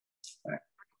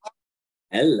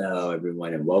Hello,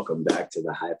 everyone, and welcome back to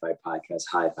the HIGH-5 podcast,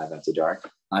 HIGH-5 After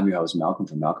Dark. I'm your host, Malcolm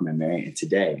from Malcolm&Mary, and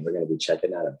today we're going to be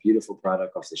checking out a beautiful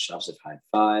product off the shelves of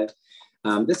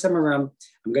HIGH-5. This time around,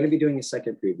 I'm going to be doing a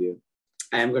second preview.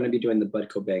 I am going to be doing the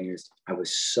Budco Bangers. I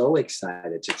was so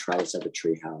excited to try this at the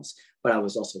treehouse, but I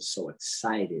was also so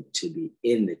excited to be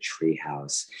in the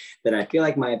treehouse that I feel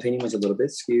like my opinion was a little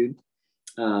bit skewed.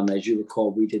 As you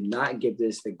recall, we did not give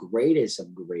this the greatest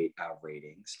of great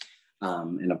ratings.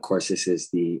 And of course, this is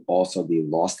also the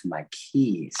Lost My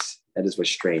Keys. That is what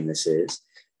strain this is.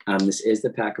 This is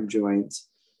the pack of joints.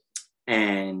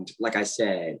 And like I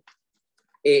said,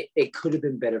 it could have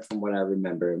been better from what I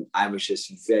remember. I was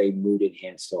just very mood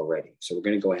enhanced already. So we're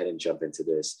going to go ahead and jump into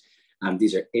this.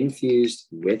 These are infused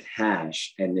with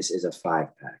hash, and this is a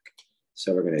 5-pack.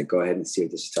 So we're going to go ahead and see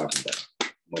what this is talking about.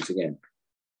 Once again,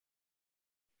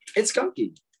 it's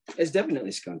skunky. It's definitely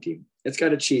skunky. It's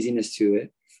got a cheesiness to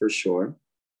it. For sure.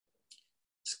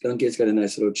 Skunky, it's got a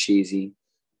nice little cheesy,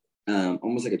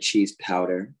 almost like a cheese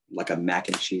powder, like a mac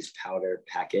and cheese powder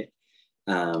packet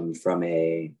from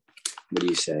a, what do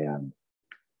you say,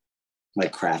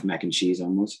 like Kraft mac and cheese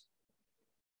almost.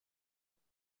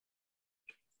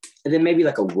 And then maybe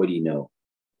like a woody note.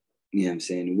 You know what I'm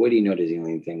saying? Woody note is the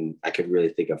only thing I could really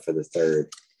think of for the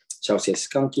third. So I would say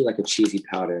skunky, like a cheesy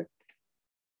powder,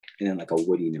 and then like a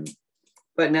woody note.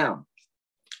 But now,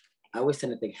 I always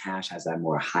tend to think hash has that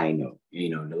more high note,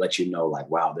 to let you know, like,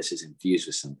 wow, this is infused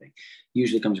with something.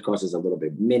 Usually comes across as a little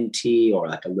bit minty or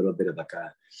like a little bit of like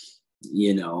a,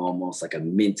 almost like a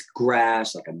mint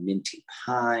grass, like a minty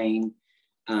pine.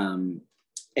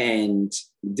 And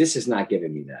this is not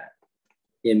giving me that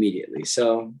immediately.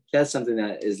 So that's something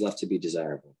that is left to be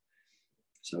desirable.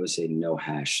 So I would say no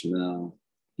hash smell.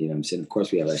 You know what I'm saying? Of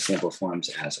course, we have our sample forms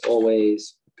as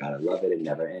always. Gotta love it. It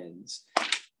never ends.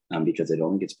 Because it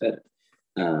only gets better.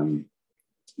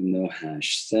 No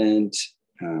hash scent.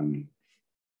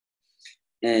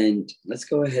 And let's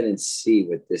go ahead and see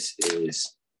what this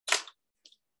is.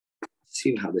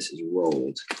 See how this is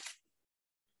rolled.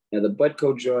 Now the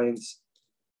Budco joints,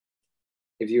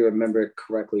 if you remember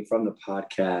correctly from the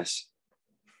podcast,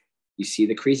 you see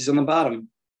the creases on the bottom,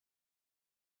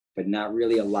 but not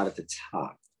really a lot at the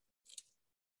top.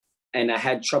 And I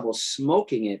had trouble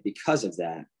smoking it because of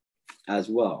that as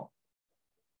well.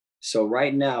 So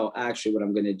right now, actually, what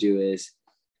I'm going to do is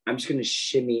I'm just going to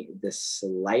shimmy the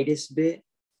slightest bit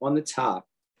on the top.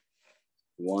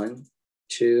 1,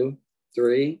 2,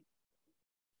 3.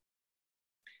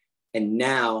 And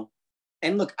now,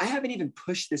 and look, I haven't even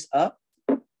pushed this up.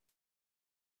 I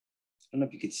don't know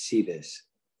if you could see this.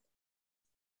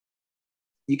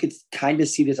 You could kind of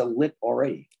see there's a lip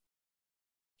already.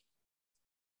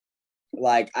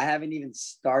 Like, I haven't even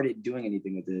started doing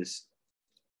anything with this.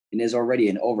 And there's already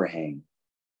an overhang.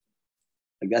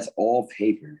 Like, that's all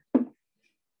paper.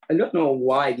 I don't know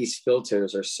why these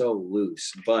filters are so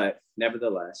loose, but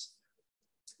nevertheless,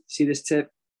 see this tip?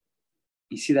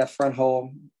 You see that front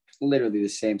hole? Literally the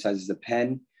same size as the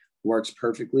pen. Works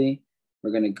perfectly.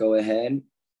 We're going to go ahead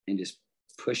and just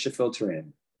push the filter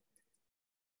in.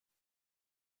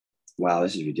 Wow,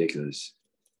 this is ridiculous.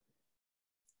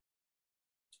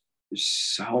 There's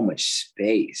so much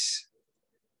space.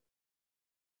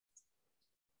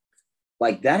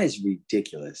 Like, that is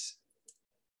ridiculous.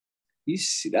 You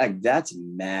see, like, that's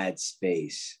mad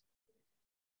space.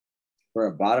 For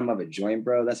a bottom of a joint,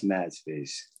 bro, that's mad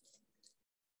space.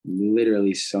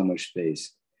 Literally so much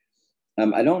space.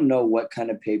 I don't know what kind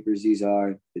of papers these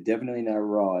are. They're definitely not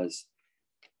raws.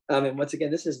 And once again,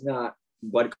 this is not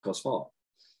Budco's fault.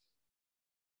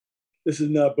 This is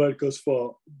not Budco's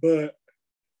fault, but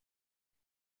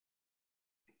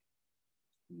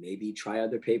maybe try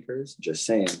other papers, just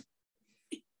saying.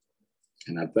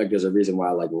 And I think there's a reason why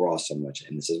I like raw so much,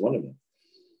 and this is one of them.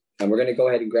 And we're gonna go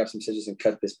ahead and grab some scissors and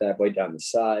cut this bad boy down to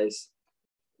size.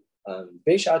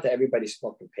 Big shout out to everybody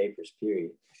smoking papers, period.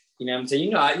 You know what I'm saying?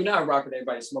 You know I rock with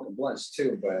everybody smoking blunts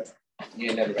too, but you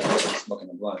ain't never gonna catch me smoking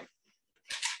a blunt.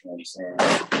 You know what I'm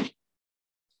saying?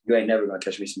 You ain't never gonna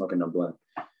catch me smoking no blunt.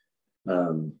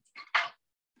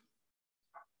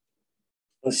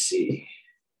 Let's see.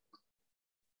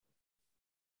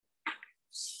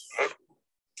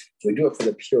 We do it for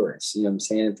the purists, you know what I'm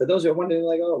saying? For those who are wondering,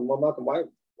 like, oh, well, Malcolm, why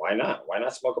not? Why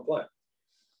not smoke a blunt?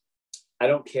 I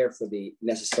don't care for the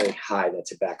necessary high that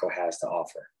tobacco has to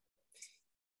offer.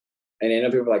 And I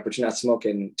know people are like, but you're not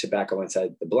smoking tobacco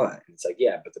inside the blunt. And it's like,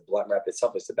 yeah, but the blunt wrap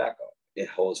itself is tobacco. It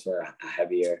holds for a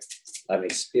heavier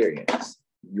experience.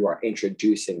 You are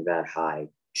introducing that high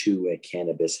to a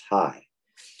cannabis high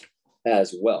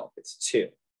as well. It's two.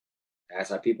 That's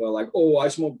why people are like, oh, I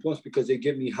smoke blunts because they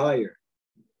get me higher.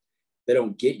 They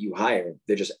don't get you higher.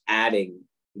 They're just adding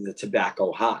the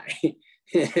tobacco high.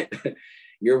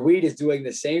 Your weed is doing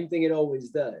the same thing it always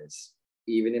does,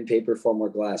 even in paper form or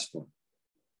glass form.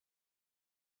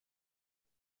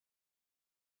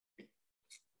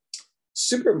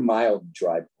 Super mild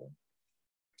dry pull.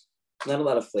 Not a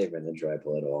lot of flavor in the dry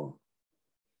pull at all.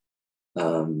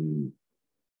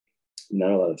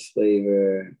 Not a lot of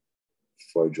flavor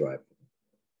for dry pull.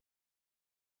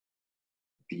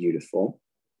 Beautiful.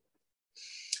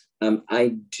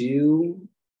 I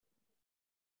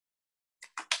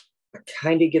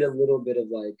kind of get a little bit of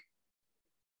like,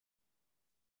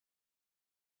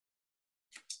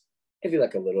 I feel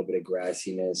like a little bit of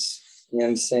grassiness. You know what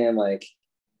I'm saying? Like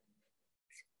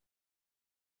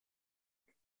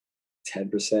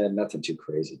 10%, nothing too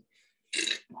crazy.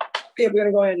 Yeah, we're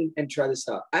gonna go ahead and try this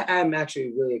out. I'm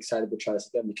actually really excited to try this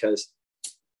again because,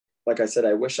 like I said,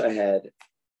 I wish I had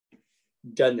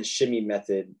done the shimmy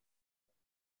method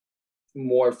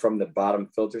more from the bottom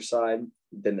filter side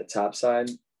than the top side,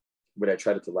 but I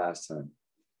tried it the last time.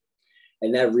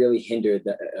 And that really hindered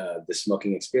the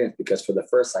smoking experience because for the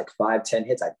first like 5-10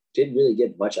 hits, I didn't really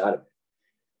get much out of it.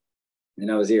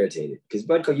 And I was irritated because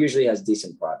Budco usually has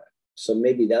decent product. So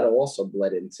maybe that'll also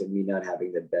bled into me not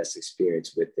having the best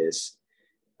experience with this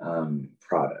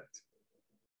product.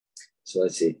 So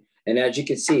let's see. And as you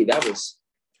can see, that was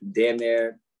damn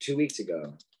near 2 weeks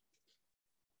ago.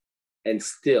 And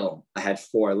still, I had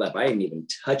 4 left. I didn't even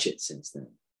touch it since then,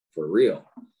 for real.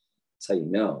 That's how you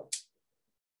know.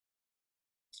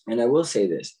 And I will say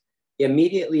this.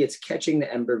 Immediately, it's catching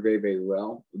the ember very, very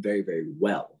well. Very, very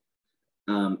well.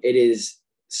 It is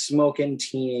smoking,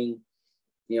 teeing,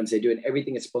 you know what I'm saying, doing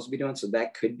everything it's supposed to be doing. So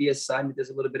that could be a sign that there's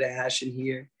a little bit of hash in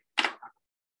here.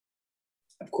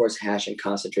 Of course, hash and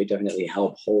concentrate definitely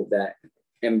help hold that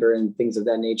ember and things of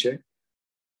that nature.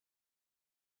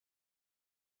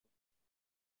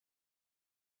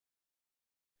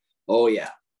 Oh, yeah.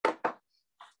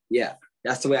 Yeah,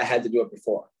 that's the way I had to do it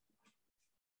before.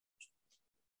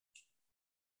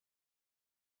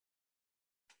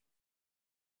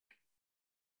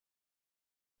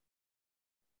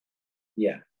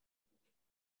 Yeah.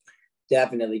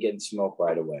 Definitely getting smoke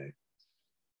right away.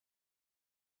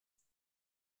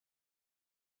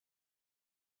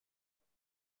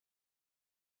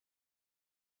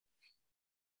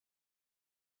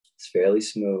 It's fairly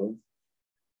smooth.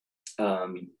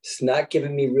 It's not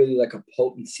giving me really like a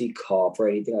potency cough or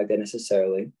anything like that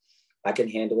necessarily. I can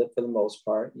handle it for the most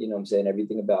part. You know what I'm saying?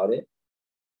 Everything about it.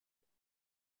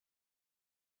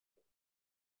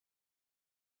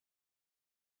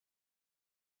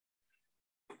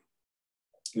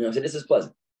 You know what I'm saying? This is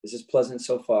pleasant. This is pleasant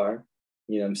so far.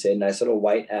 You know what I'm saying? Nice little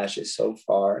white ashes so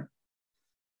far.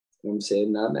 You know what I'm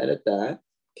saying? Not mad at that.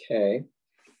 Okay.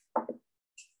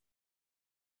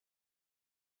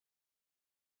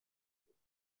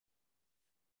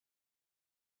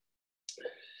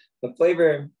 The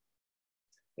flavor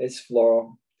is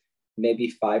floral,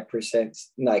 maybe 5%,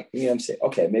 like, you know what I'm saying?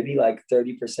 Okay, maybe like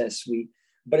 30% sweet,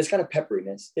 but it's got a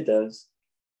pepperiness. It does.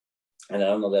 And I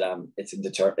don't know that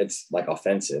it's like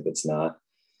offensive. It's not.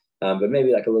 But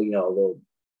maybe like a little, you know, a little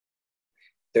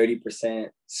 30%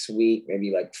 sweet,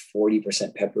 maybe like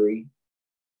 40% peppery.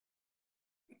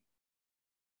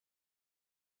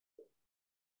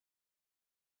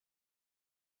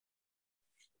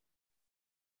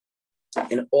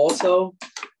 And also,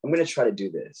 I'm going to try to do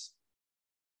this.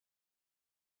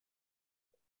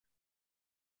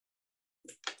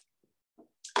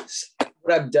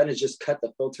 What I've done is just cut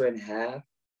the filter in half.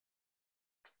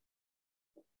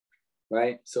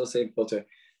 Right? So same filter.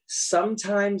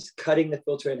 Sometimes cutting the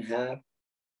filter in half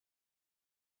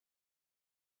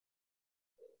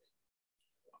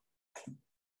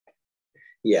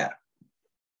yeah,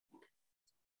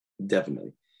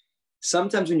 definitely.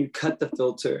 Sometimes when you cut the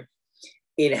filter,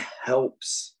 it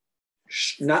helps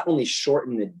not only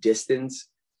shorten the distance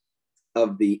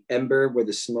of the ember where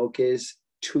the smoke is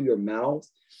to your mouth,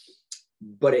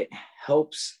 but it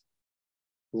helps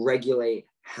regulate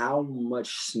how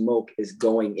much smoke is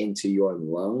going into your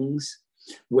lungs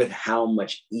with how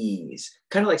much ease.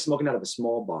 Kind of like smoking out of a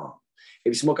small bong.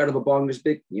 If you smoke out of a bong this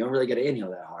big, you don't really got to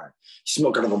inhale that hard. You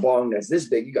smoke out of a bong that's this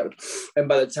big, you got to, and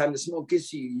by the time the smoke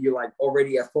gets to you, you're like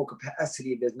already at full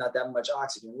capacity. There's not that much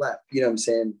oxygen left. You know what I'm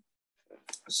saying?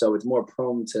 So it's more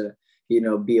prone to, you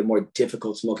know, be a more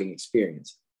difficult smoking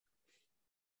experience.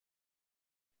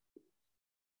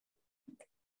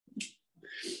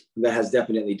 That has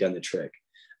definitely done the trick.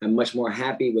 I'm much more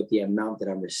happy with the amount that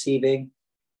I'm receiving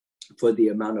for the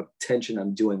amount of tension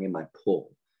I'm doing in my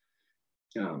pull.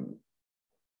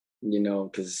 You know,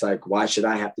 because it's like, why should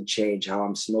I have to change how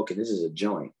I'm smoking? This is a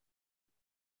joint.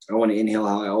 I want to inhale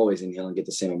how I always inhale and get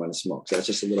the same amount of smoke. So that's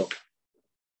just a little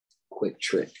quick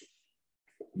trick.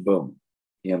 Boom.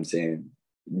 You know what I'm saying?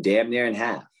 Damn near in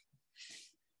half.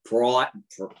 For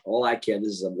all I care, this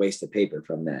is a waste of paper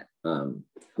from that,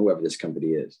 whoever this company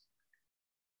is.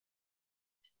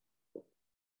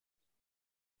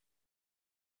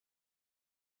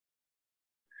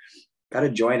 Got a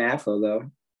joint afro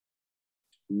though.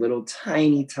 Little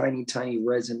tiny, tiny, tiny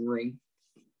resin ring.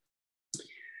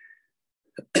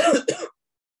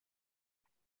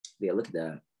 Yeah, look at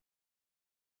that.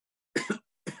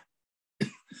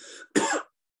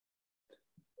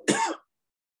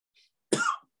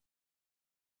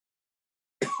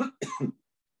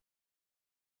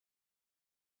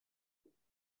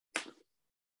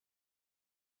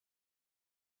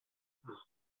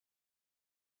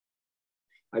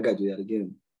 I gotta do that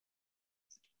again.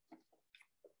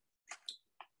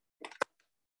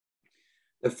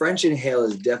 The French inhale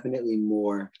is definitely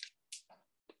more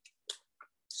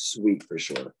sweet for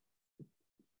sure.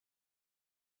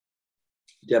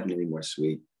 Definitely more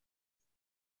sweet.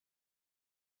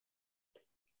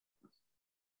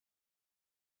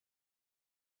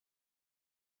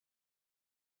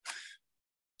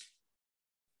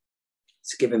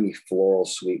 It's giving me floral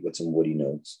sweet with some woody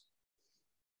notes.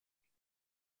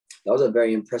 That was a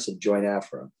very impressive joint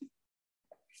afro. It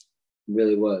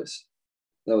really was.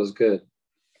 That was good.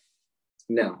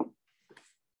 Now,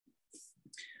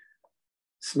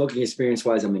 smoking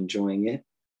experience-wise, I'm enjoying it.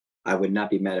 I would not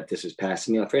be mad if this was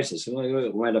passing me. Like, for instance,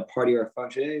 we're at a party or a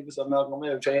function. Hey, what's up, Malcolm?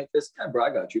 I'm trying to hit this. Yeah, bro,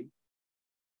 I got you.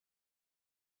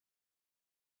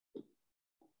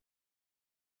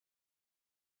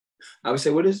 I would say,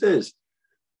 what is this?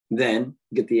 Then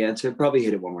get the answer, probably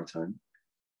hit it one more time.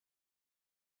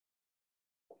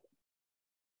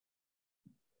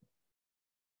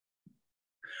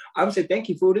 I would say, thank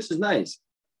you, fool. This is nice.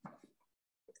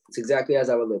 It's exactly as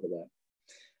I would live with that.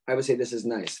 I would say this is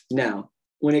nice. Now,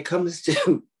 when it comes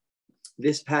to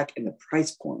this pack and the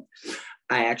price point,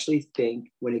 I actually think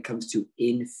when it comes to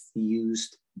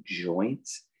infused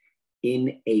joints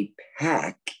in a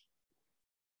pack,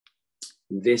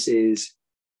 this is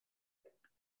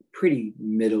pretty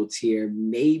middle tier,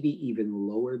 maybe even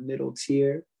lower middle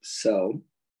tier. So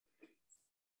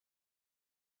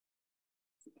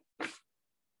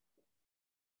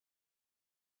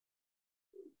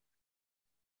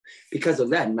because of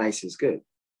that, nice is good.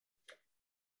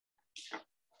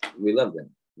 We love them.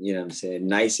 You know what I'm saying?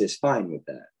 Nice is fine with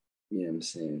that. You know what I'm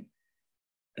saying?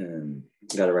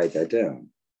 Got to write that down.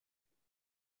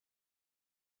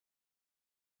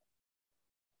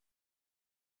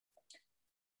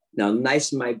 Now,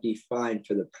 nice might be fine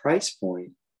for the price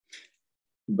point,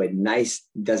 but nice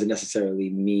doesn't necessarily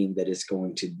mean that it's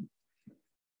going to,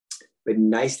 but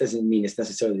nice doesn't mean it's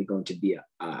necessarily going to be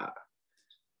a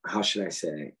how should I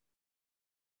say?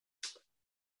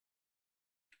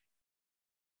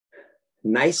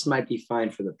 Nice might be fine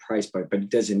for the price point, but it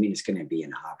doesn't mean it's going to be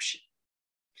an option.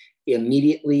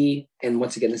 Immediately, and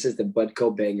once again, this is the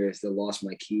Budco Bangers that lost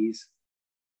my keys.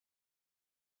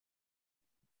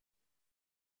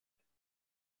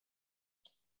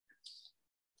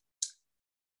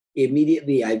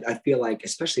 Immediately, I feel like,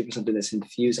 especially for something that's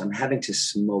infused, I'm having to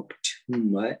smoke too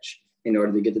much in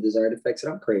order to get the desired effects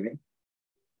that I'm craving.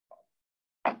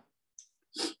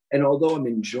 And although I'm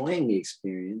enjoying the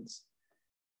experience,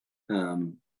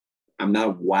 I'm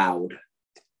not wowed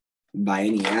by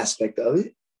any aspect of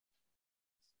it.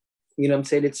 You know what I'm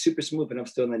saying? It's super smooth, and I'm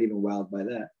still not even wowed by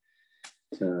that.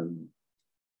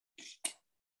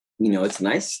 You know, it's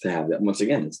nice to have that. Once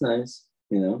again, it's nice,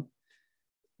 you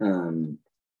know.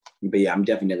 But yeah, I'm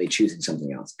definitely choosing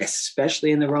something else,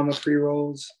 especially in the realm of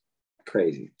pre-rolls.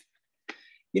 Crazy.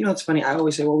 You know, it's funny. I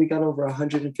always say, well, we got over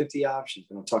 150 options,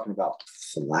 and I'm talking about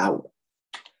flower.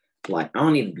 Like, I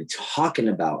don't even be talking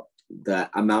about the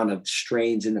amount of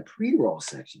strains in the pre-roll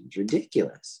section. It's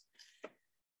ridiculous.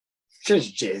 It's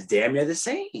just damn near the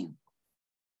same.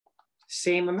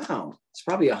 Same amount. It's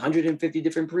probably 150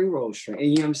 different pre-roll strains,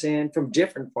 you know what I'm saying? From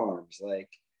different farms. Like,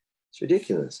 it's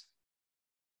ridiculous.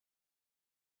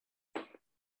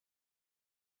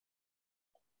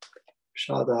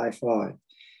 Shout out to HIGH-5.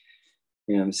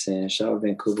 You know what I'm saying? Shout out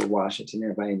Vancouver, Washington,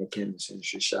 everybody in the cannabis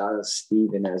industry. Shout out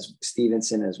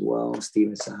Stevenson as well.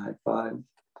 Stevenson HIGH-5.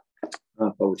 I'll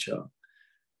fuck with y'all.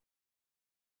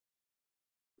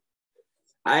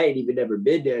 I ain't even never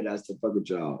been there. That's the fuck with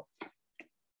y'all.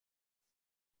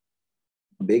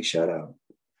 Big shout out.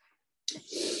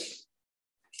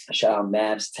 Shout out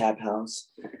Mavs Tap House.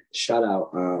 Shout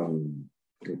out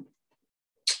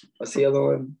what's the other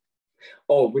one?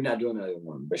 Oh, we're not doing another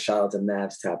one, but shout out to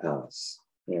Mavs Tap House.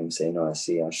 You know what I'm saying? No, I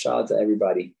see. Shout out to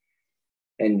everybody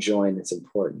enjoying. It's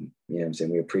important. You know what I'm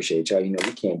saying? We appreciate y'all. You know,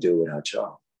 we can't do it without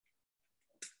y'all.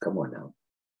 Come on now.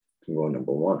 Rule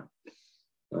number one.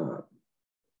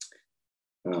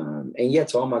 And yeah,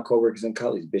 to all my coworkers and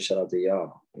colleagues, big shout out to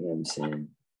y'all. You know what I'm saying?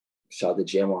 Shout out to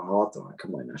Jam on Hawthorne.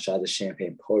 Come on now. Shout out to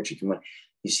Champagne Poetry. Come on.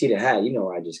 You see the hat, you know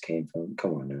where I just came from.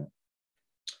 Come on now.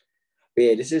 But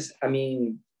yeah, this is, I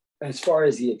mean, as far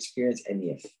as the experience and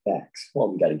the effects, well,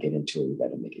 we got to get into it. We got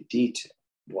to make it detailed.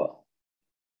 Well,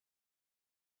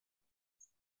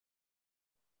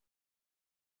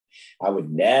 I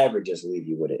would never just leave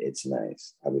you with it. It's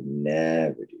nice. I would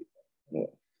never do that.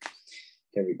 Well,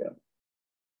 here we go.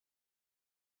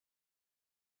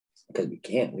 Because we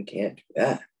can't do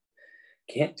that.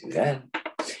 Can't do that.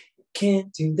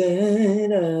 Can't do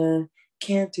that.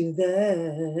 Can't do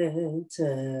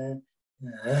that.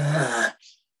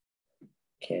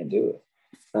 Can't do it.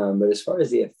 But as far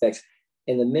as the effects,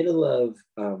 in the middle of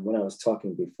when I was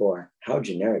talking before, how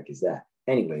generic is that?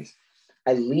 Anyways,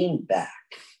 I leaned back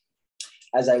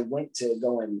as I went to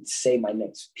go and say my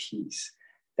next piece.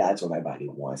 That's what my body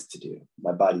wants to do.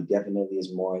 My body definitely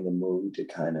is more in the mood to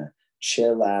kind of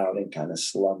chill out and kind of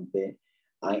slump it.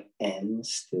 I am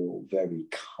still very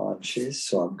conscious,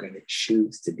 so I'm going to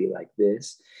choose to be like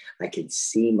this. I can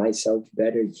see myself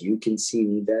better. You can see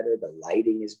me better. The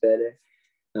lighting is better.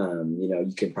 You know,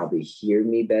 you can probably hear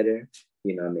me better.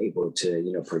 You know, I'm able to,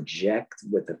 you know, project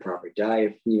with the proper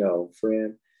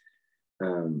diaphragm.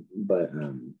 But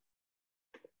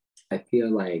I feel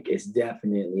like it's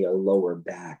definitely a lower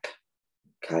back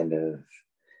kind of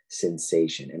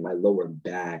sensation. And my lower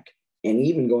back, and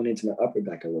even going into my upper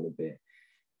back a little bit,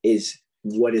 is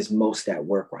what is most at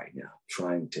work right now,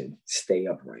 trying to stay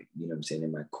upright, you know what I'm saying,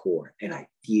 in my core. And I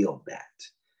feel that.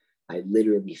 I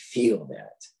literally feel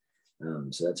that.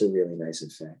 So that's a really nice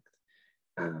effect.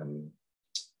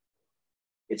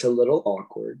 It's a little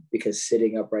awkward because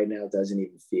sitting up right now doesn't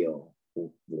even feel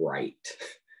right.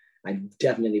 I'd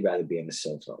definitely rather be on a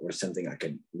sofa or something I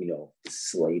could, you know,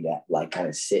 slay that, like kind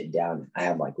of sit down. I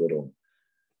have like little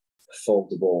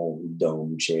foldable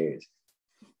dome chairs.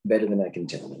 Better than I can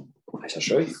tell you. I shall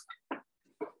show you.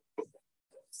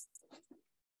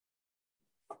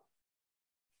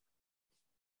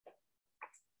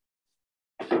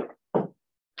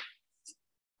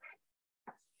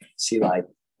 See, like,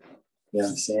 you know what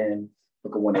I'm saying?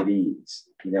 Look at one of these,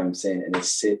 you know what I'm saying? And it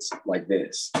sits like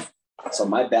this. So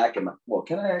my back and my, well,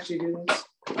 can I actually do this?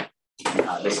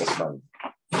 Nah, this is funny.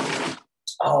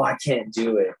 Oh, I can't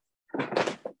do it.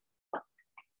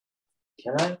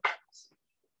 Can I?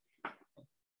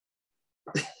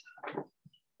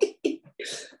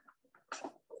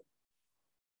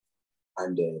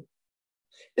 I'm dead.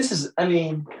 This is, I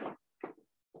mean,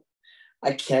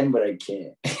 I can, but I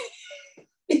can't.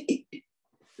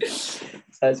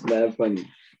 That's mad funny.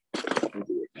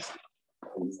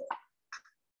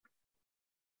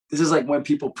 This is like when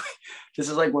people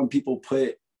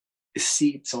put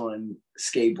seats on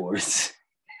skateboards.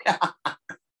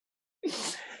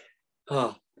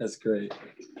 Oh, that's great.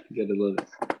 You gotta love it.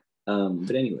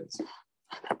 But anyways,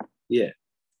 yeah.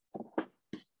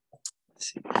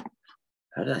 Let's see.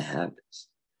 How did I have this?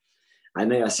 I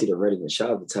know I see the red in the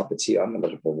shot at the top of tea. I'm not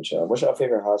looking for the shot. What's your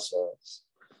favorite hot sauce?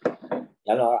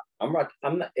 I know I'm not.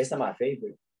 It's not my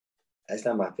favorite. That's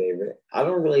not my favorite. I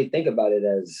don't really think about it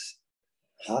as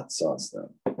hot sauce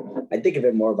though. I think of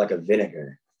it more of like a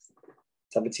vinegar.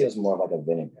 Tapatio is more of like a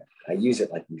vinegar. I use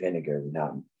it like vinegar,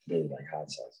 not really like hot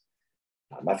sauce.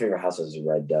 My favorite hot sauce is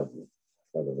Red Devil.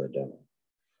 I love the Red Devil.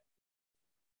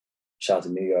 Shout out to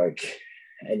New York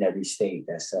and every state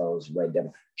that sells Red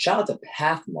Devil. Shout out to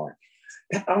Pathmark.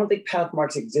 I don't think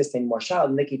Pathmarks exist anymore. Shout out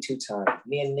to Nikki 2 times.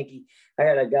 Me and Nikki, I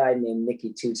got a guy named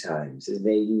Nikki 2 times. His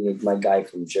name is my guy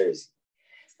from Jersey.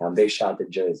 Big shout out to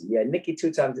Jersey. Yeah, Nikki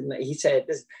 2 times. He said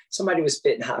this. Somebody was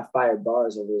spitting hot fire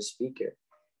bars over a speaker.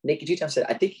 Nikki 2 times said,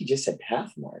 I think he just said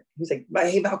Pathmark. He's like,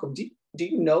 hey Malcolm, do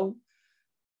you know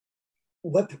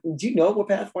what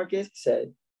Pathmark is? He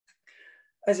said,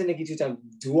 I said, Nikki 2 times,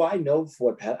 do I know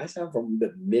what Path? I said, I'm from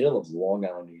the middle of Long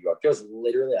Island, New York. There was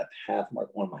literally a Pathmark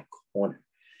on my corner.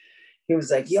 He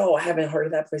was like, yo, I haven't heard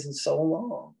of that place in so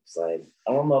long. It's like,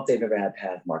 I don't know if they've ever had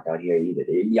Pathmark out here either.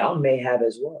 Y'all may have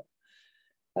as well.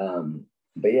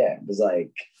 But yeah, it was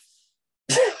like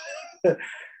the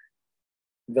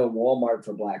Walmart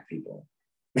for Black people.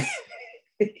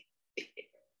 You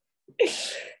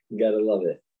gotta love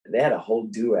it. They had a whole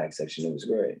durag section. It was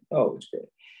great. Oh, it was great.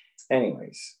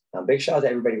 Anyways, big shout out to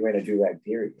everybody wearing a durag,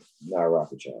 period. No, I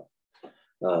rock with y'all.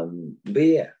 But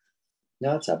yeah,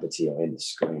 now Tapatio in the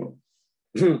screen.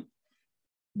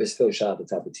 But still, shout out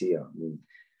to Tapatio. I mean,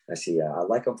 I see. I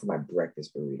like them for my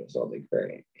breakfast burritos. All they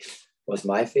great. What's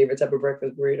my favorite type of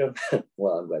breakfast burrito?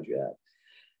 Well, I'm glad you asked.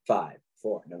 5,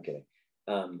 4. No, I'm kidding.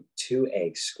 2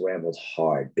 eggs scrambled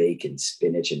hard, bacon,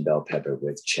 spinach, and bell pepper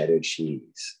with cheddar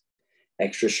cheese.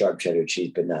 Extra sharp cheddar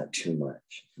cheese, but not too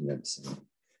much. You know what I'm saying?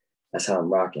 That's how I'm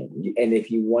rocking. And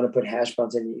if you want to put hash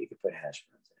browns in it, you can put hash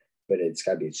browns in it. But it's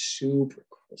got to be super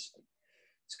crispy.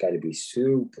 It's got to be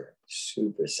super,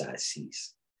 super saucy.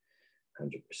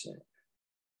 100%.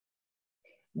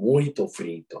 Muito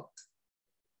frito,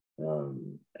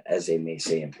 as they may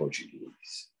say in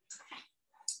Portuguese.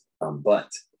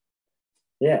 But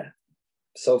yeah,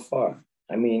 so far,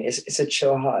 I mean, it's a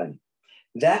chill high.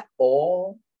 That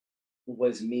all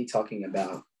was me talking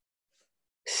about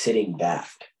sitting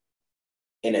back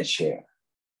in a chair.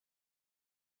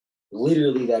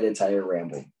 Literally, that entire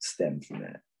ramble stemmed from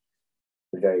that.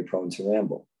 Very prone to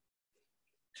ramble.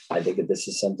 I think that this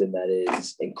is something that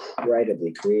is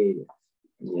incredibly creative.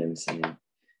 You know what I'm saying?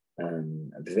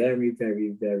 Very, very,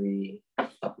 very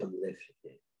uplifted.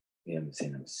 You know what I'm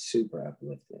saying? I'm super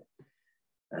uplifted.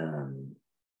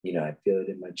 You know, I feel it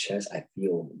in my chest. I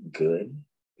feel good.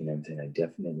 You know what I'm saying? I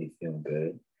definitely feel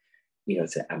good. You know,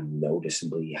 I'm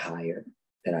noticeably higher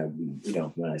than I, you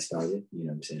know, when I started. You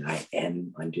know what I'm saying? I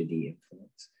am under the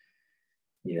influence.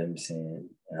 You know what I'm saying?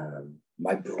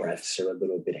 My breaths are a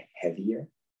little bit heavier.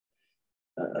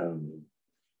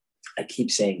 I keep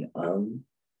saying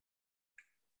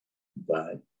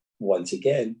but once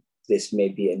again, this may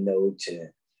be a node to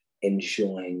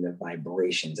enjoying the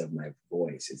vibrations of my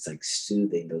voice. It's like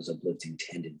soothing those uplifting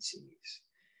tendencies.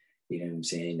 You know what I'm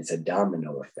saying? It's a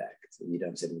domino effect. You know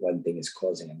what I'm saying? One thing is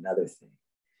causing another thing.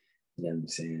 You know what I'm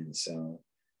saying? So,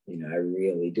 you know, I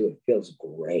really do. It feels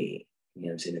great. You know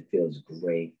what I'm saying? It feels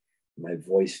great. My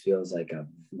voice feels like a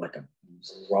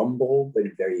rumble, but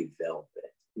very velvet.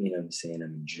 You know what I'm saying?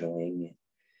 I'm enjoying it.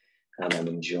 I'm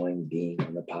enjoying being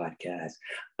on the podcast.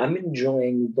 I'm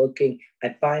enjoying looking.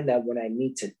 I find that when I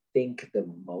need to think the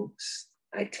most,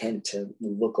 I tend to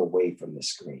look away from the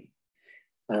screen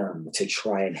to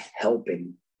try and help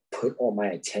and put all my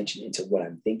attention into what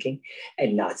I'm thinking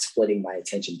and not splitting my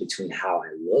attention between how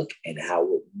I look and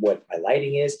what my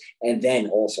lighting is, and then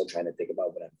also trying to think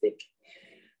about what I'm thinking.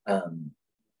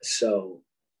 So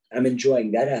I'm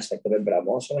enjoying that aspect of it, but I'm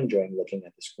also enjoying looking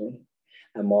at the screen.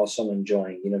 I'm also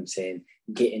enjoying, you know what I'm saying,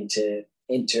 getting to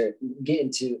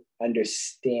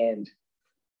understand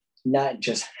not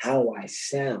just how I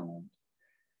sound,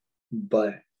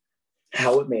 but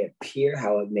how it may appear,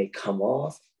 how it may come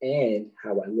off, and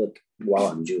how I look while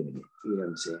I'm doing it. You know what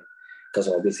I'm saying? Because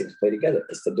all these things play together.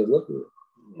 It's the delivery. You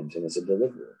know what I'm saying? It's a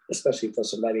delivery. Especially for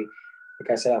somebody,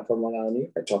 like I said, I'm from Long Island, New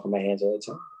York. I talk with my hands all the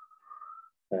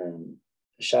time.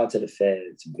 Shout out to the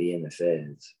feds, being the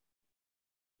feds.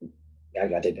 I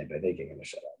got to take that back. They can't give a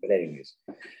shout out. But anyways.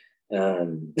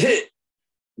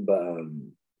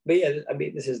 But yeah, I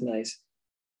mean, this is nice.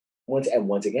 Once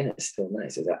again, it's still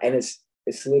nice. And it's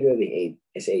literally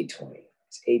 8:20.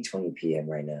 It's 8:20 p.m.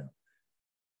 right now.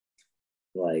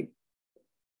 Like,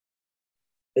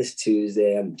 it's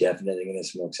Tuesday. I'm definitely going to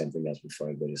smoke something else before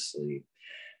I go to sleep.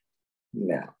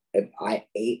 Now, if I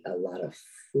ate a lot of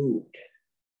food,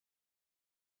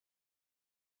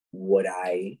 would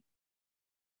I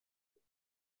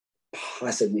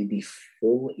possibly be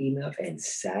full enough and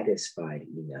satisfied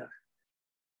enough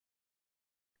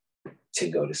to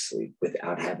go to sleep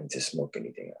without having to smoke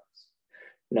anything else?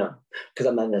 No, because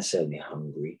I'm not necessarily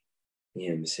hungry. You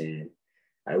know what I'm saying?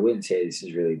 I wouldn't say this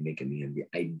is really making me hungry.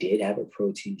 I did have a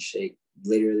protein shake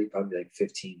literally probably like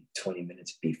 15, 20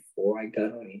 minutes before I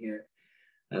got on here.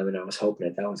 And I was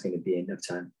hoping that was going to be enough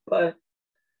time. But,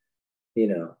 you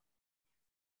know,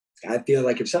 I feel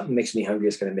like if something makes me hungry,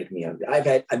 it's going to make me hungry.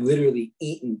 I've literally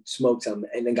eaten, smoked something,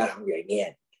 and then got hungry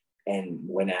again and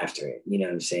went after it. You know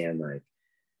what I'm saying? Like,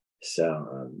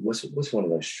 so what's one of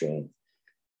those strains?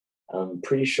 I'm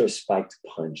pretty sure Spiked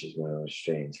Punch is one of those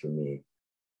strains for me.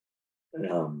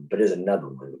 But there's another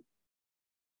one.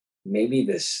 Maybe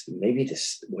this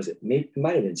was it. Maybe it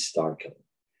might have been Star Killer.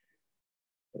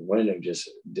 One of them just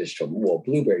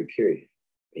Blueberry period.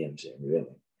 You know what I'm saying?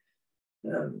 Really.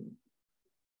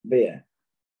 But yeah,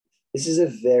 this is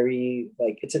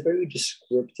it's a very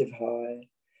descriptive high.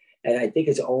 And I think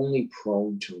it's only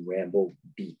prone to ramble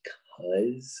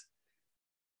because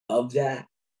of that.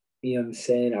 You know what I'm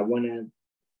saying?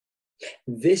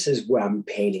 This is where I'm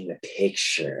painting the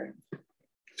picture.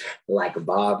 Like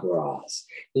Bob Ross.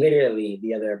 Literally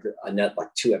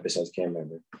like 2 episodes, can't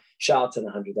remember. Shout out to the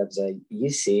 100th episode. You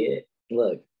see it.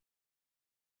 Look.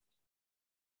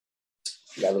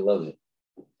 Gotta love it.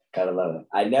 Gotta love it.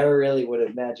 I never really would have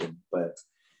imagined, but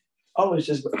Oh, it's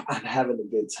just I'm having a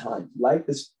good time. Life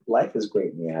is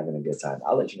great when you're having a good time.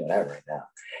 I'll let you know that right now.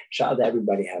 Shout out to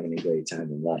everybody having a great time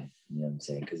in life. You know what I'm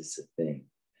saying? Because it's a thing,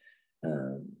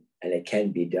 and it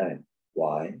can be done.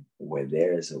 Why? Where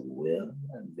there is a will,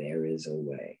 there is a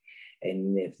way.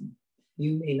 And if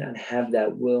you may not have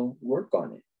that will, work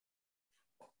on it.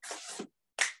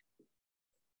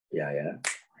 Yeah.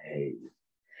 Hey,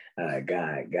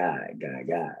 God.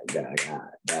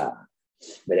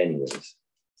 But anyways,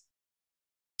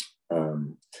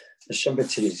 let's jump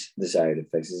into these desired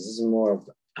effects. This is more of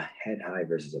a head high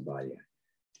versus a body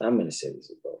high. I'm gonna say this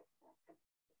is both.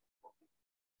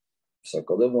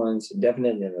 Circle the ones,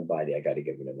 definitely in the body. I got to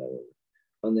give it another one.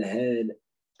 On the head,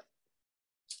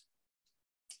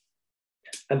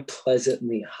 I'm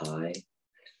pleasantly high,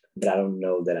 but I don't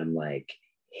know that I'm like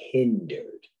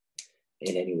hindered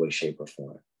in any way, shape, or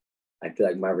form. I feel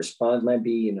like my response might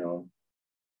be,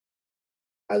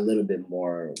 a little bit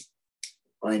more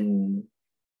unbothered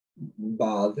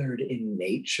in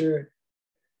nature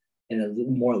and a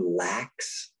little more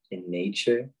lax in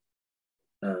nature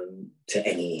to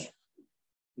any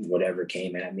whatever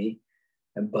came at me.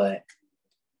 But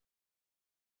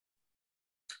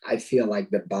I feel like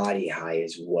the body high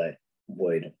is what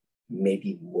would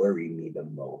maybe worry me the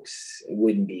most. It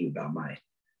wouldn't be about my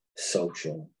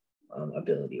social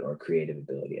ability or creative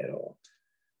ability at all.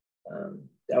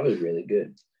 That was really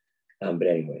good. But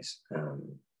anyways, I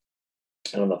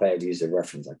don't know if I ever used a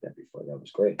reference like that before. That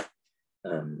was great.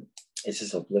 It's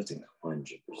just uplifting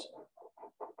 100%.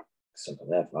 Simple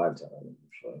that 5 times.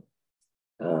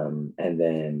 And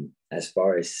then as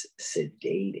far as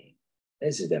sedating,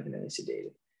 this is definitely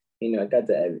sedating. I got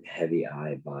the heavy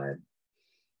eye vibe.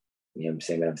 You know what I'm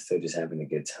saying? But I'm still just having a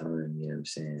good time. You know what I'm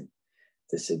saying?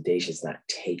 The sedation's not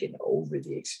taking over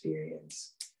the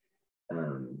experience.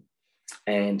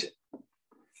 And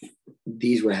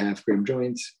these were 1/2 gram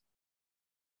joints.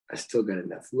 I still got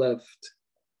enough left.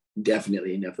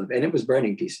 Definitely enough left. And it was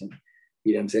burning decent.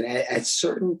 You know what I'm saying? At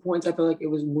certain points, I felt like it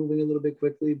was moving a little bit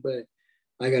quickly, but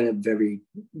I got a very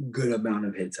good amount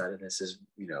of hits out of this, as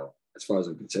far as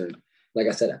I'm concerned. Like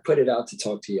I said, I put it out to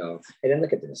talk to y'all. And then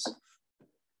look at this.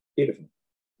 Beautiful.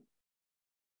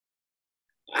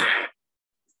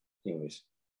 Anyways.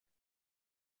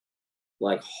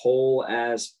 Like whole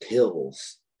ass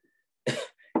pills.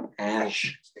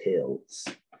 Ash pills.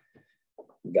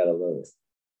 You gotta love it.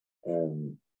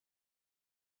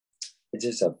 It's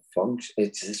just a function.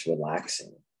 It's just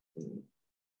relaxing.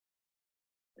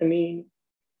 I mean,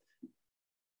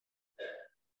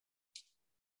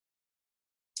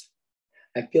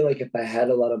 I feel like if I had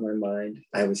a lot on my mind,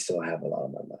 I would still have a lot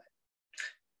on my mind.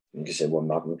 You can say, well,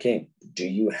 Malcolm came. Do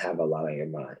you have a lot on your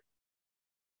mind?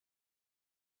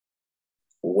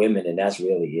 Women, and that's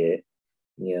really it.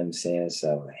 You know what I'm saying?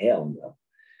 So hell no.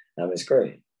 It's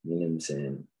great. You know what I'm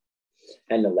saying?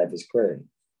 And the life is great.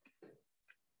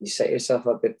 You set yourself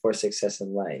up for success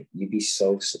in life. You'd be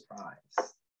so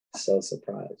surprised. So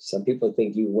surprised. Some people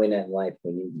think you win at life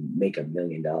when you make $1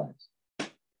 million.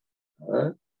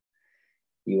 Huh?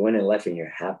 You win in life and you're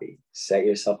happy. Set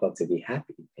yourself up to be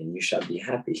happy, and you shall be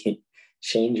happy.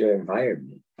 Change your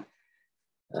environment.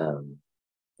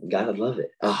 Gotta love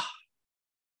it.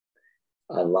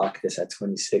 Unlock this at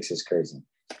 26 is crazy.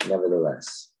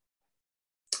 Nevertheless,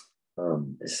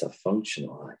 it's a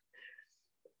functional high.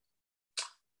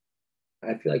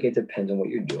 I feel like it depends on what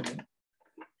you're doing.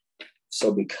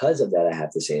 So because of that, I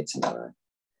have to say it's not.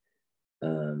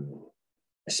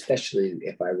 Especially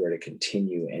if I were to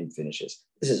continue and finish this.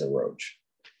 This is a roach.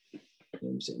 You know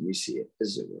what I'm saying? You see it. This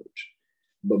is a roach.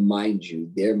 But mind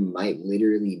you, there might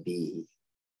literally be.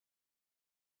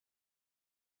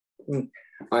 All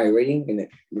right, ready?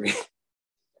 Here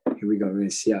we go. We're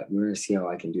gonna see how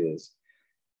I can do this.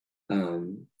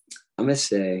 I'm gonna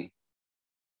say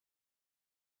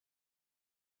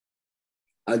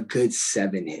a good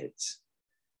 7 hits.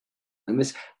 I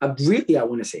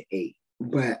want to say 8,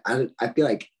 but I feel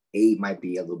like 8 might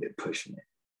be a little bit pushing it.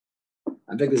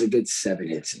 I think there's a good 7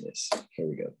 hits in this. Here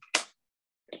we go.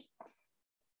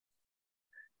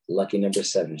 Lucky number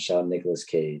 7, shout out Nicolas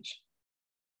Cage.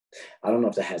 I don't know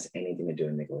if that has anything to do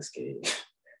with Nicolas Cage.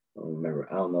 I don't remember.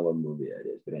 I don't know what movie that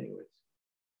is, but anyways.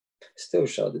 Still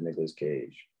shout out to Nicolas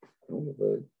Cage. Here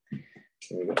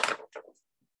we go.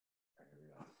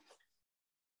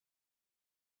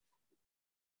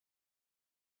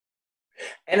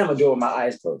 And I'm gonna do it with my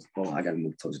eyes closed. Hold on, I gotta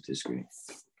move closer to the screen.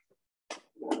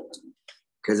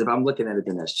 Because if I'm looking at it,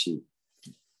 then that's cheap.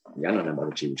 Y'all know nothing about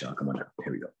the cheap with y'all. Come on now.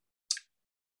 Here we go.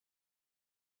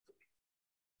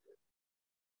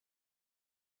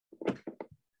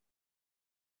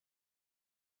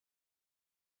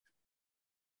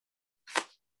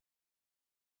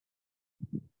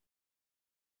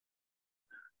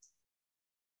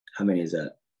 How many is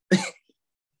that?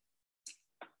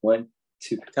 1,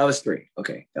 2. That was 3.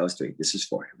 Okay, that was 3. This is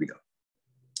 4. Here we go.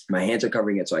 My hands are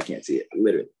covering it, so I can't see it.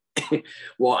 Literally.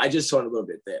 Well, I just saw it a little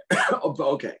bit there.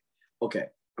 Okay.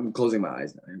 I'm closing my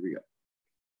eyes now. Here we go.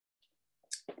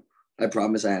 I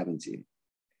promise I haven't seen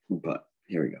it, but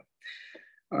here we go.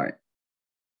 All right.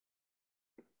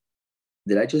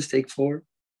 Did I just take 4?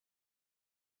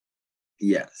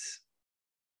 Yes.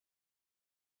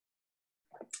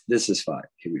 This is 5.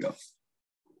 Here we go.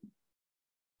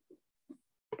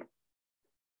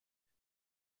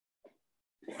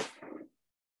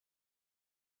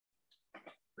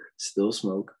 Still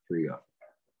smoke. Here we go.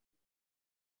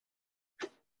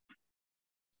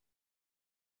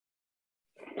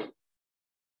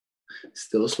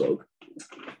 Still smoke.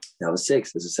 That was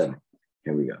 6. This is 7.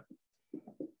 Here we go.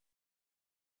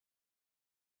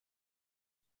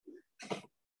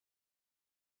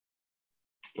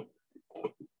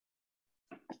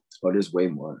 Oh, there's way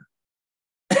more.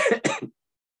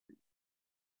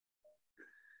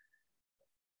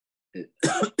 You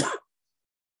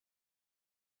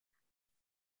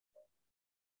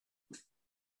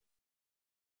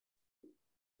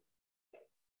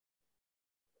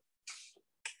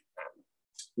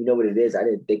know what it is? I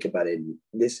didn't think about it.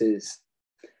 This is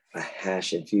a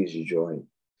hash infused joint,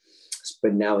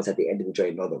 but now it's at the end of the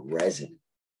joint. No, the resin.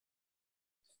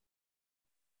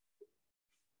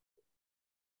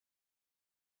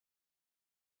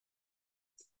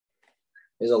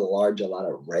 There's a lot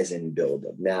of resin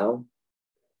buildup now.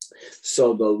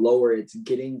 So the lower it's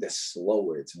getting, the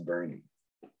slower it's burning.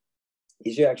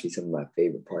 These are actually some of my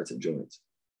favorite parts of joints.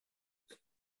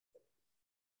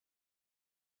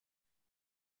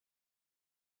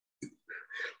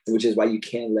 Which is why you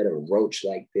can't let a roach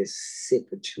like this sit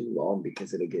for too long,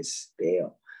 because it'll get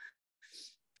stale.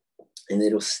 And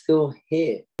it'll still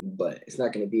hit, but it's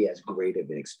not going to be as great of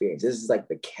an experience. This is like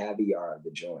the caviar of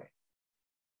the joint.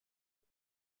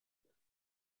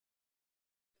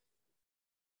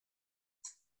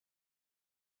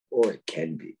 Or it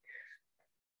can be.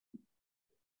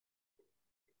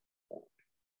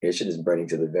 This shit is burning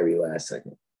to the very last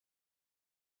second.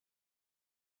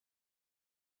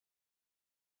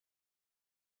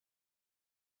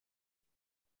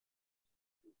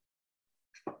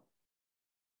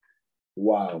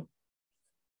 Wow.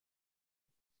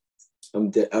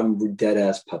 I'm dead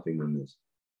ass puffing on this.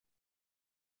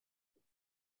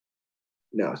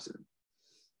 No, it's not.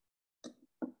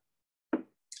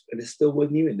 And it still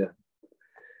wasn't even done.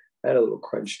 I had a little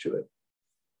crunch to it.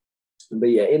 But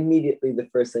yeah, immediately the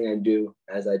first thing I do,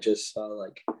 as I just saw,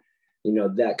 like, you know,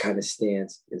 that kind of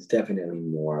stance is definitely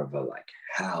more of a like,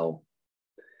 how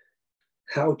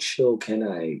chill can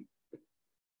I,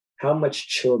 how much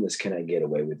chillness can I get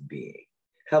away with being?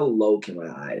 How low can my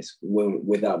eyes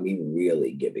without me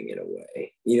really giving it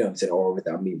away? You know what I'm saying? Or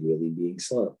without me really being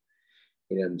slumped.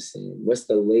 You know what I'm saying? What's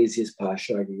the laziest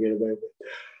posture I can get away with?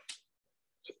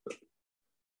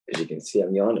 As you can see,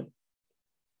 I'm yawning.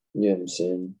 You know what I'm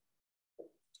saying?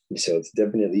 So it's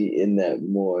definitely in that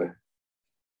more,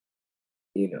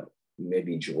 you know,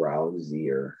 maybe drowsy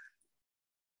or,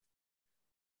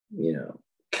 you know,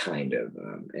 kind of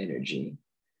energy.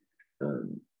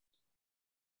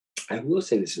 I will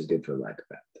say this is good for lack of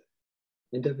appetite.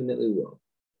 It definitely will.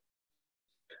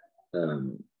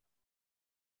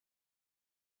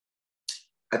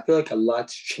 I feel like a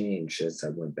lot's changed since I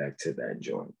went back to that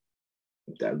joint.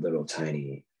 That little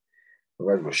tiny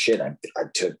regular shit. I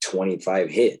took 25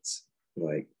 hits.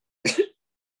 Like,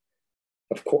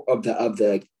 of course, of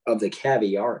the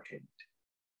caviar hint.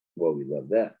 Well, we love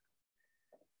that.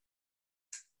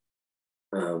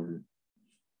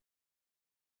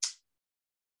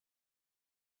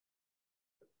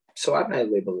 So I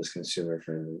might label this consumer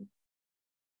friendly.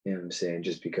 You know what I'm saying?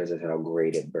 Just because of how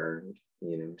great it burned.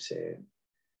 You know what I'm saying?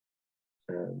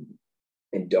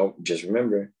 And don't just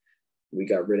remember, we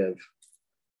got rid of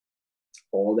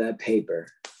all that paper.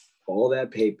 You know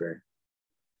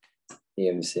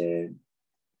what I'm saying?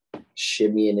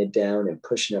 Shimmying it down and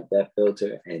pushing up that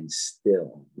filter and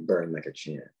still burn like a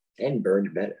champ and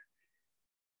burned better.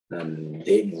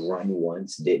 Didn't run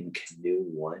once, didn't canoe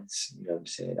once. You know what I'm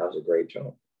saying? That was a great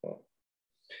joint.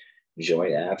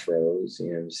 Joint afros, you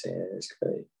know what I'm saying? It's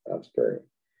great. That was great.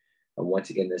 And once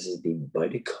again, this is the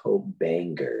Budco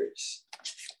Bangers.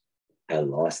 I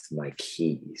lost my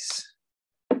keys.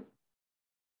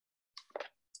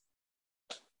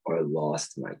 Or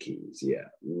lost my keys. Yeah,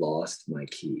 lost my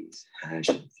keys. Hash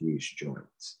infused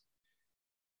joints.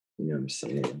 You know what I'm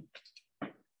saying?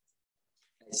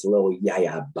 It's a little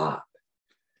yaya bop.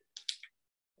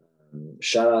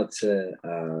 Shout out to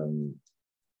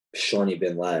Shawnee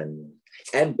Bin Laden.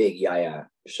 And Big Yaya.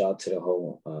 Shout out to the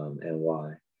whole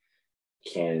NY,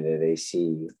 Canada. They see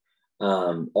you.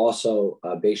 Also,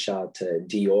 a big shout out to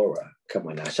Diora. Come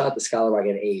on now. Shout out to Scholar Rock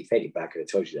and A. Fetty. I could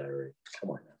have told you that already.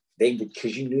 Come on now.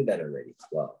 Because you knew that already.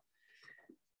 Well,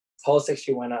 whole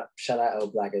 60 went up. Shout out L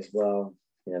Black as well.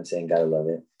 You know what I'm saying? Gotta love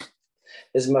it.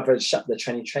 This is my first shot, the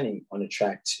Trendy on the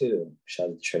track too. Shout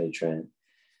out to Trendy.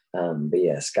 But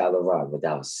yeah, Scholar Rock,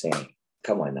 without saying.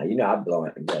 Come on now. You know I'm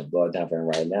blowing it down for him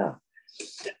right now.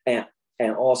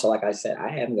 And also, like I said,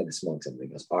 I am gonna smoke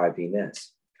something else. R.I.P.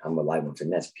 Ness. I'm a light one for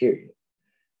Ness, period.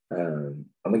 I'm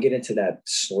gonna get into that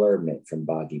slur mint from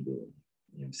Boggy Boo. You know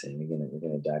what I'm saying? We're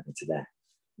gonna dive into that.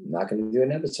 I'm not gonna do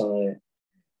an episode on it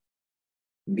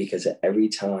because every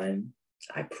time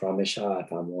I promise y'all,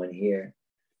 if I'm on here,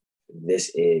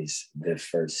 this is the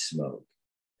first smoke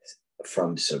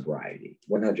from sobriety.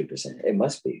 100%. It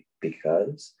must be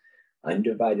because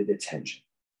undivided attention.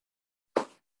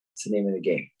 It's the name of the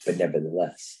game. But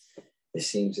nevertheless, it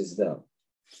seems as though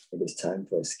it is time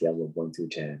for a scale of 1 through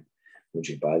 10. Would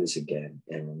you buy this again?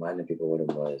 And reminding people what it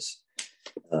was.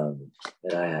 And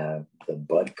I have the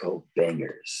Budco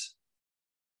Bangers.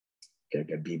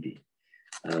 Gaga BB.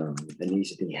 It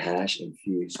needs to be hash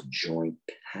infused joint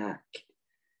pack.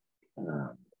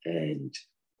 And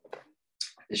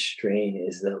the strain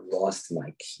is the Lost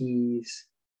My Keys.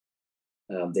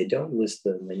 They don't list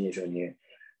the lineage on here.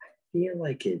 I feel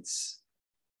like it's.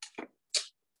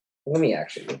 Let me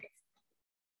actually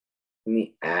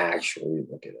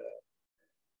look it up.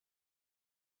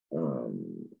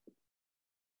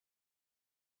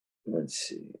 Let's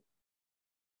see.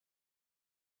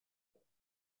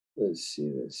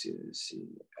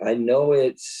 I know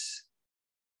it's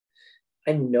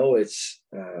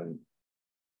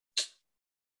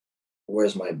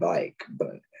Where's My Bike,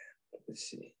 but let's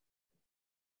see.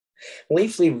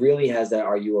 Leafly really has that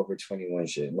Are You Over 21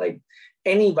 shit. Like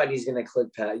anybody's gonna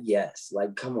click past, yes.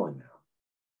 Like, come on now.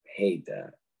 Hate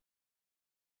that.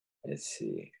 Let's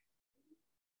see.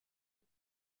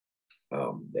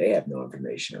 They have no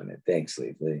information on it. Thanks,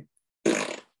 Leafly.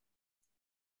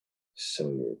 So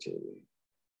irritating.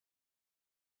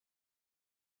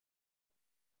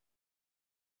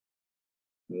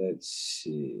 Let's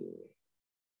see.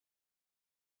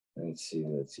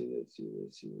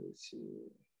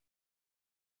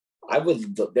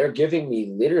 They're giving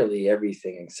me literally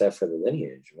everything except for the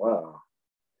lineage. Wow.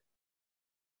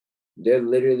 They're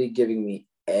literally giving me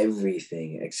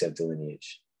everything except the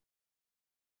lineage.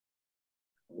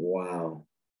 Wow.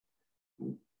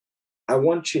 I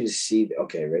want you to see,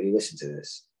 okay, ready? Listen to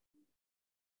this.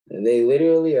 They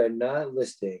literally are not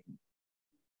listing.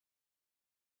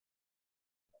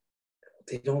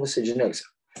 They don't list the genetics.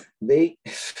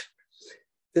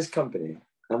 This company,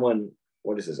 I'm on,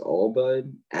 what is this,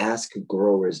 Allbud?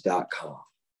 AskGrowers.com.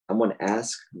 I'm on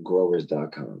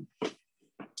AskGrowers.com.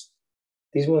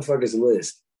 These motherfuckers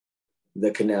list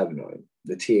the cannabinoid,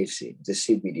 the THC, the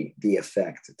CBD, the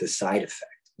effect, the side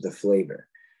effect, the flavor,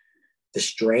 the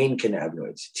strain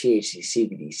cannabinoids, THC,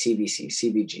 CBD, CBC,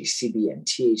 CBG, CBN,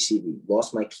 THCV,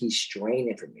 Lost My Key strain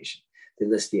information. They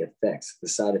list the effects, the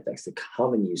side effects, the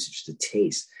common usage, the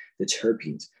taste, the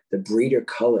terpenes, the breeder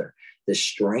color, the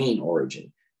strain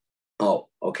origin. Oh,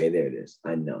 okay, there it is.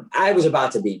 Unknown. I was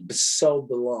about to be so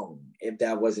blown if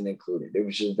that wasn't included. It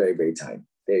was just very, very tiny.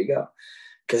 There you go.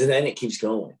 Because then it keeps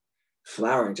going.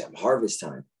 Flowering time, harvest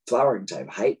time, flowering time,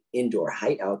 height indoor,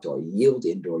 height outdoor, yield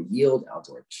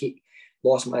outdoor,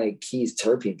 Lost My Keys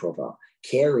terpene profile,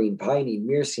 carine, pinene,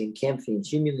 myrcene, camphene,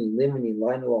 humulene, limonene,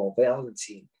 linalool,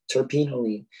 valentine,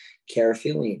 terpenoline,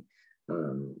 caraphyllene.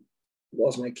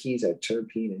 Lost My Keys are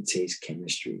terpene and taste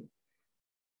chemistry.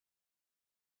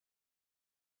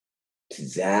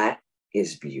 That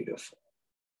is beautiful.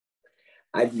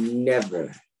 I've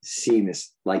never seen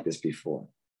this like this before.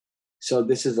 So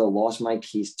this is a Lost My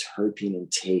Keys terpene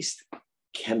and taste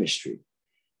chemistry.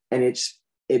 And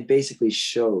it basically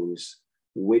shows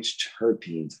which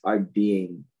terpenes are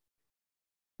being,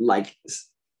 like,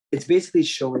 it's basically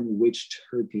showing which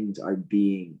terpenes are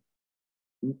being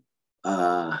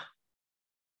are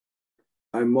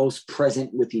most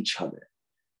present with each other.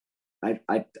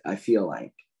 I feel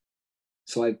like.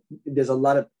 So there's a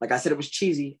lot of, like I said, it was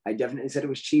cheesy. I definitely said it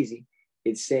was cheesy.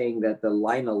 It's saying that the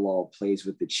linalool plays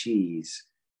with the cheese,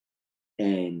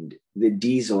 and the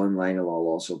diesel and linalool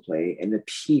also play, and the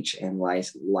peach and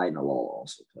linalool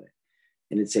also play.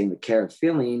 And it's saying the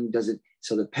caraphyllene doesn't,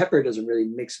 so the pepper doesn't really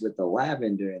mix with the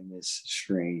lavender in this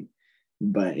strain,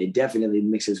 but it definitely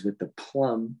mixes with the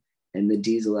plum and the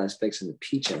diesel aspects and the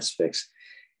peach aspects.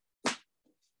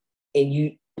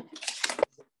 And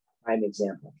prime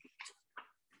example.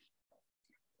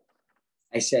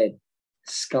 I said,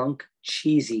 skunk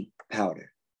cheesy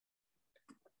powder.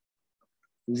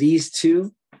 These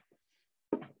two,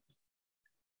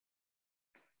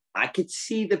 I could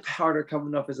see the powder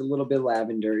coming off as a little bit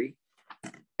lavendery.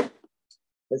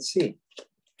 Let's see.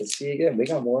 Let's see again. We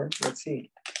got more. Let's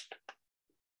see.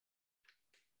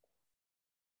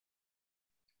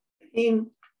 I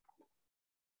mean,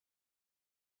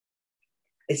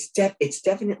 it's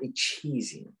definitely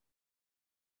cheesy.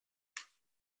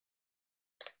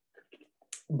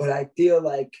 But I feel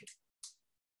like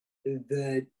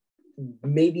the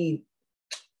maybe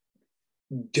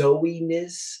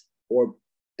doughiness or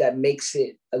that makes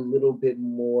it a little bit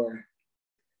more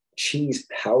cheese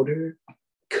powder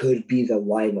could be the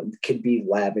lime, could be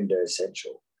lavender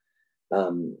essential.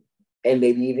 And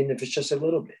maybe even if it's just a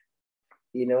little bit,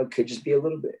 you know, it could just be a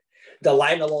little bit. The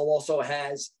linalool also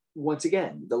has, once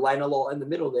again, the linalool in the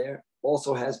middle there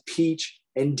also has peach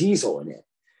and diesel in it.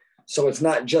 So it's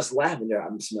not just lavender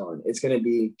I'm smelling. It's going to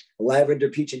be lavender,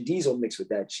 peach, and diesel mixed with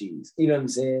that cheese. You know what I'm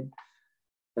saying?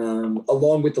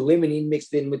 Along with the limonene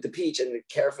mixed in with the peach and the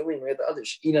carafilline with the other.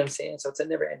 You know what I'm saying? So it's a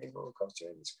never-ending roller coaster,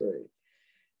 and it's great.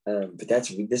 But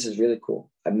this is really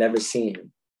cool. I've never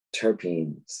seen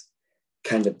terpenes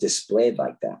kind of displayed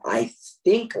like that. I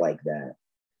think like that,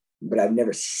 but I've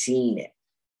never seen it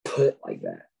put like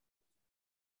that.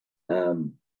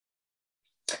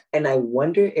 And I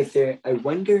wonder if they're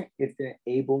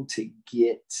able to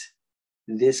get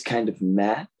this kind of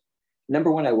map. Number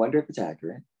one, I wonder if it's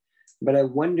accurate, but I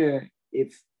wonder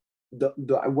if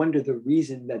the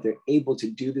reason that they're able to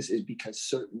do this is because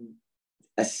certain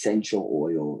essential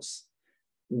oils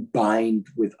bind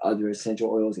with other essential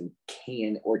oils and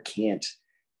can or can't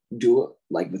do it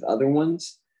like with other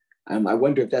ones. I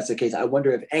wonder if that's the case. I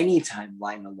wonder if anytime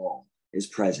linalool is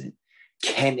present,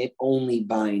 can it only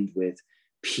bind with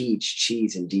peach,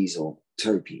 cheese, and diesel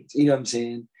terpenes? You know what I'm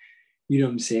saying? You know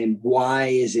what I'm saying? Why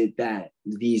is it that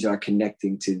these are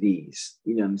connecting to these?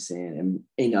 You know what I'm saying? And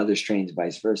in other strains,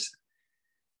 vice versa.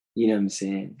 You know what I'm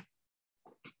saying?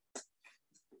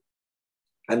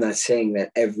 I'm not saying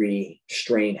that every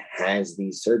strain has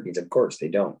these terpenes. Of course, they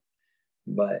don't.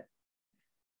 But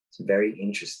it's very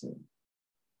interesting.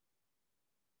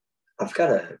 I've got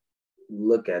to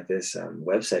look at this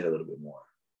website a little bit more.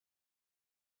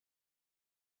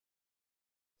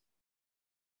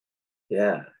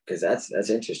 Yeah, because that's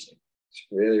interesting. It's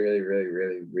really, really, really,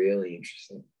 really, really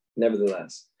interesting.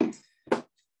 Nevertheless,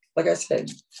 like I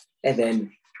said, and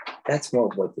then that's more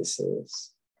of what this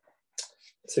is.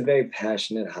 It's a very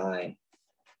passionate high.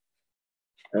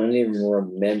 I don't even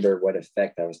remember what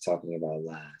effect I was talking about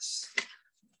last.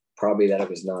 Probably that it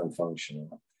was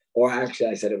non-functional. Or actually,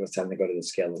 I said it was time to go to the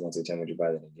scale and once a time would you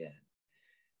buy that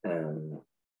again.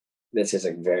 This is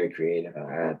like very creative.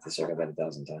 I had to circle that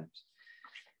 1,000 times.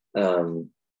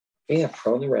 Yeah,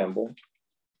 prone to ramble.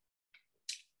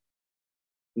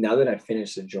 Now that I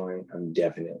finished the joint, I'm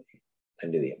definitely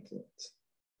under the influence.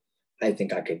 I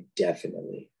think I could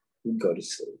definitely go to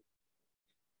sleep.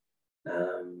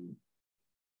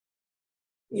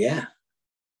 Yeah.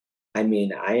 I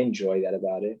mean, I enjoy that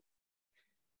about it.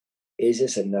 Is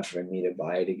this enough for me to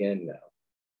buy it again? No.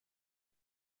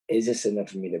 Is this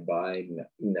enough for me to buy?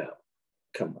 No.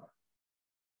 Come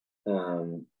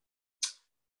on.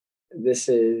 This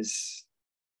is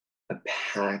a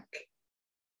pack,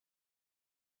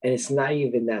 and it's not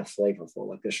even that flavorful.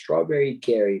 Like the strawberry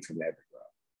Gary from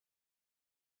Evergrow,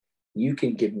 you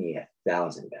can give me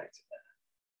 1,000 back to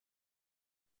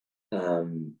that.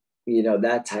 You know,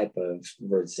 that type of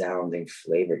resounding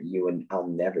flavor, I'll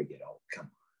never get old. Come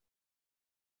on.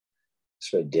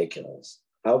 It's ridiculous.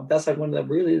 That's like one of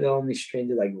the only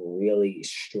strains of like really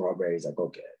strawberries. Like,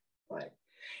 okay, like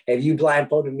if you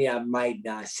blindfolded me, I might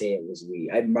not say it was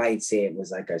weed. I might say it was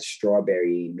like a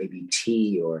strawberry, maybe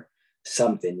tea or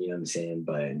something, you know what I'm saying?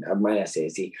 But I might not say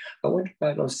it's tea. I wonder if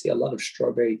I don't see a lot of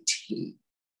strawberry tea.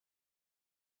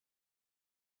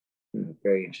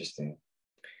 Very interesting.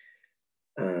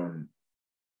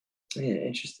 Yeah,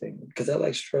 interesting. Because I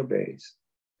like strawberries.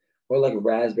 Or like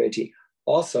raspberry tea.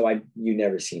 Also, you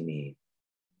never see me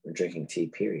drinking tea,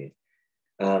 period.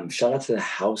 Shout out to the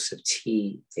House of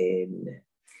Tea in,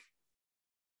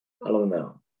 I don't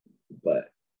know,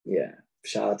 but yeah,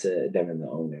 shout out to them and the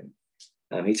owner.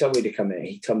 He told me to come in.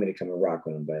 He told me to come and rock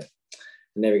with him, but I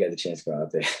never got the chance to go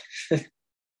out there.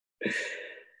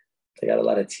 They got a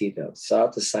lot of tea though. Shout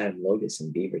out to Siam Logus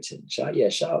and Beaverton. Shout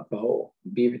out the whole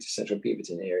Beaverton, Central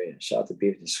Beaverton area. Shout out to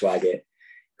Beaverton Swagget.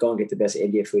 Go and get the best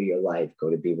Indian food of your life. Go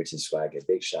to Beaverton Swagget.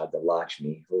 Big shout out to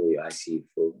Lakshmi, Julio, I see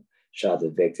food. Shout out to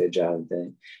Victor,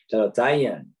 Jonathan. Shout out to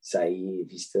Tayan, Saeed,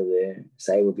 if he's still there.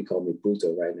 Saeed would be calling me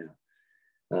Puto right now.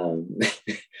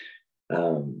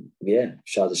 Yeah,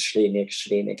 shout out to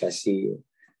Shrenik, I see you.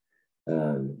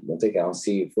 Don't think I don't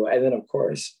see you for, and then of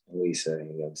course Lisa,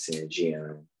 you know, I'm saying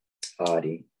Gian,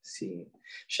 Audie, see,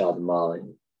 shout out to Molly.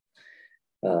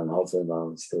 Hopefully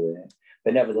Molly's still there,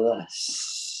 but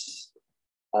nevertheless,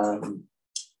 I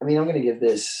mean, I'm gonna give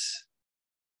this.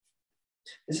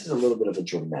 This is a little bit of a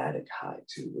dramatic high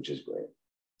too, which is great.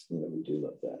 You know, we do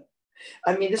love that.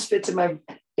 I mean, this fits in my.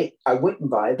 I wouldn't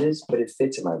buy this, but it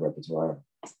fits in my repertoire.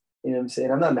 You know what I'm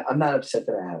saying? I'm not upset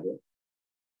that I have it.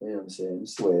 You know what I'm saying?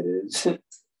 It's the way it is. You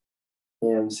know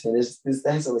what I'm saying? This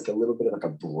has like a little bit of like a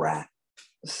brat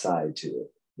side to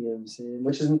it. You know what I'm saying?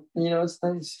 Which is, you know, it's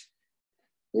nice.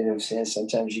 You know what I'm saying?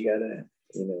 Sometimes you gotta,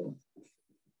 you know,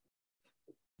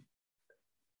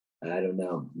 I don't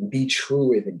know, be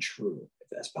truer than true, if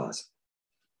that's possible.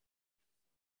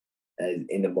 As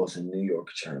in the most New York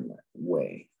term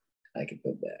way, I can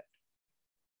put that.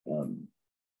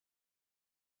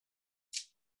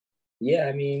 Yeah,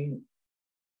 I mean,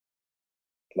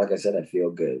 like I said, I feel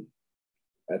good.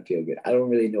 I feel good. I don't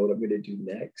really know what I'm gonna do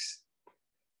next,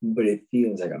 but it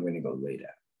feels like I'm gonna go lay down.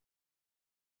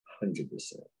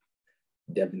 100%.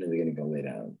 Definitely gonna go lay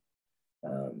down.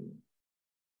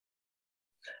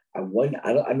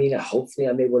 I mean, hopefully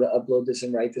I'm able to upload this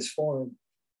and write this form.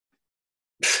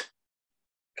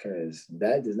 Because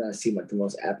that does not seem like the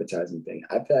most appetizing thing.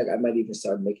 I feel like I might even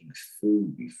start making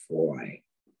food before I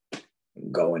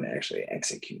go and actually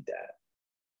execute that.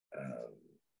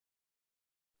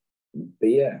 But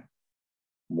yeah,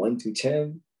 1 through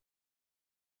 10.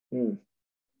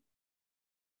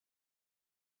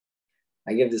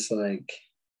 I give this like,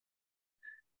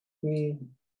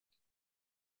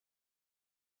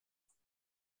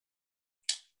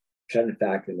 trying to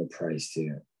factor in the price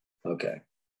too. Okay.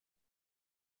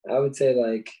 I would say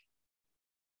like,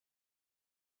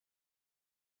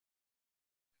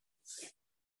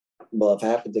 well, if I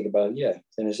have to think about it, yeah,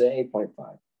 then it's an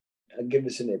 8.5. I'd give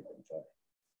this an 8.5.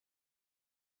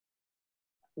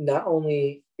 Not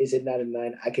only is it not a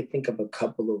 9, I could think of a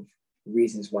couple of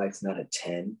reasons why it's not a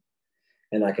 10.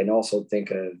 And I can also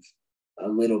think of a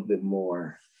little bit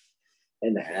more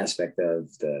in the aspect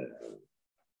of the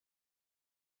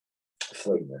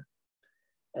flavor.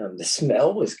 The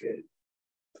smell was good,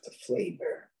 but the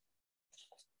flavor.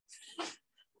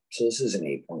 So this is an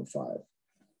 8.5.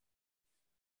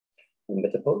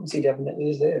 But the potency definitely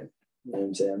is there. You know what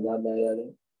I'm saying? I'm not mad at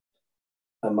it.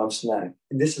 I'm smacked.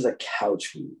 This is a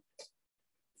couch weed.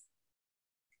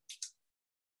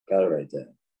 Got it right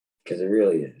there. Because it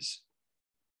really is.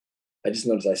 I just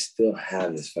noticed I still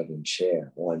have this fucking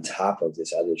chair on top of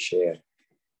this other chair.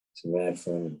 It's mad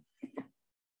funny.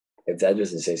 If that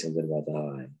doesn't say something about the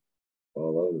high,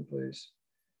 all over the place.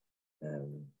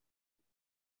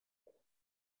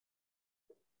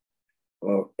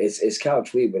 Well, it's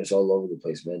couch weed, but it's all over the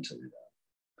place mentally, though.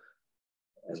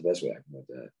 That's the best way I can put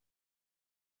that.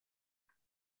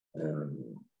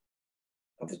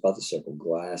 I was about to circle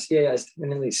glass. Yeah, it's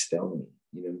definitely stony.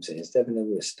 You know what I'm saying? It's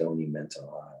definitely a stony mental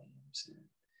high. You know what I'm saying?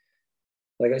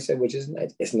 Like I said, which is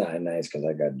nice. It's not nice because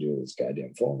I got to do this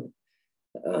goddamn form.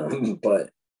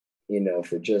 But, you know,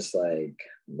 for just like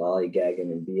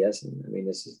lollygagging and BSing, I mean,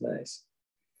 this is nice.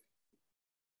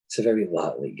 It's a very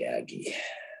lollygaggy.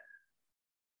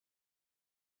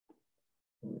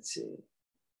 Let's see.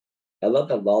 I love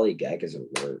that lollygag is a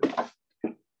word.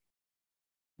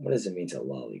 What does it mean to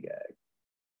lollygag?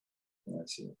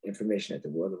 Let's see. Information at the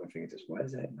world of my fingertips. Why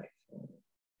is that in my phone?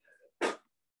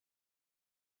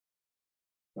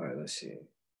 All right, let's see.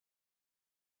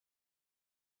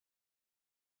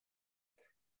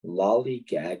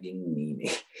 Lollygagging meaning.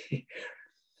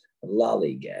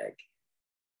 Lollygag.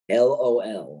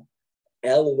 LOLLYGAG.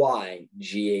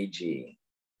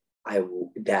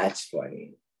 That's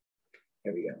funny.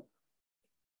 Here we go.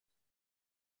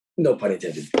 No pun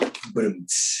intended. Boom.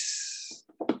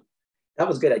 That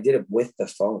was good. I did it with the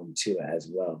phone too, as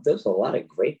well. There's a lot of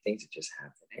great things that just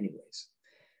happened, anyways.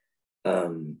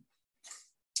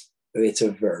 It's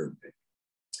a verb.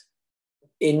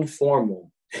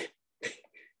 Informal.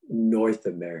 North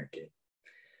American.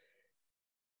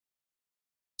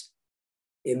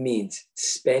 It means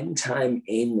spend time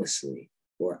aimlessly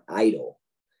or idle.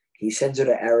 He sends her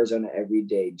to Arizona every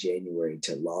day, January,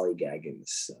 to lollygag in the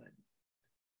sun.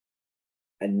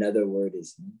 Another word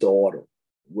is dawdle.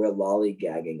 We're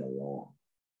lollygagging along.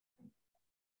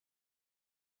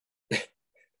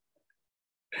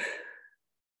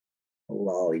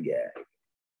 Lollygag.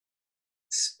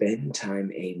 Spend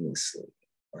time aimlessly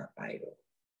or idle.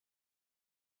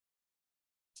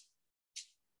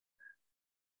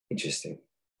 Interesting.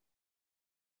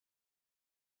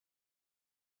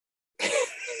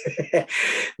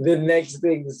 The next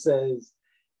thing says,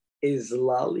 is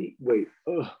lolly, wait,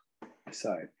 oh,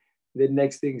 sorry. The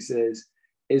next thing says,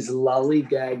 is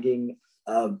lollygagging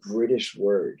a British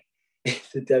word?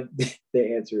 The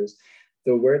answer is,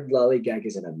 the word lollygag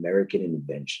is an American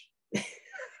invention.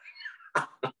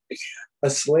 A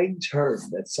slang term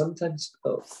that sometimes,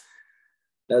 oh,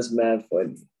 that's mad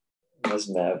funny. That's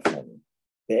mad funny.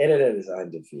 The internet is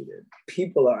undefeated.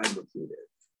 People are undefeated.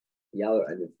 Y'all are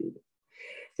undefeated.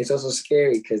 It's also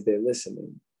scary because they're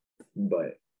listening,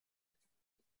 but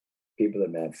people are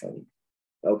mad funny.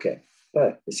 Okay,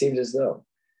 but it seems as though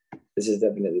this has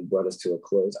definitely brought us to a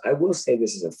close. I will say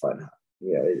this is a fun high.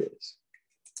 Yeah, it is.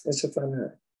 It's a fun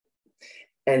high.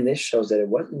 And this shows that it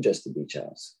wasn't just the beach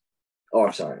house. Oh,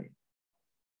 I'm sorry.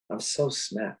 I'm so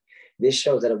smacked. This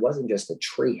shows that it wasn't just a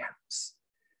tree house.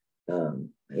 You know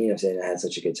what I'm saying? I had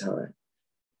such a good time.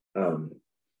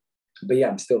 But yeah,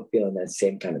 I'm still feeling that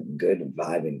same kind of good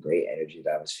vibe and great energy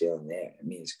that I was feeling there. I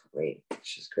mean, it's great.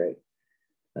 It's just great.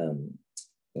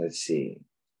 Let's see.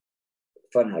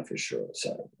 Fun high for sure.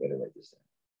 Sorry, I'm going to write this down.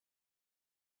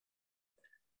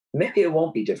 Maybe it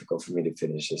won't be difficult for me to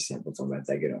finish this sample format as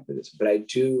I get off of this. But I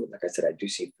do, like I said, I do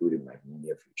see food in my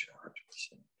near future,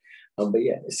 100%. But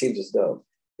yeah, it seems as though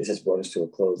this has brought us to a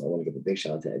close. I want to give a big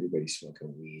shout out to everybody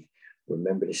smoking weed.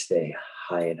 Remember to stay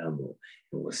high and humble.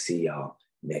 And we'll see y'all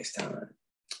next time.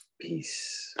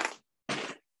 Peace.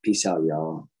 Peace out,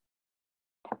 y'all.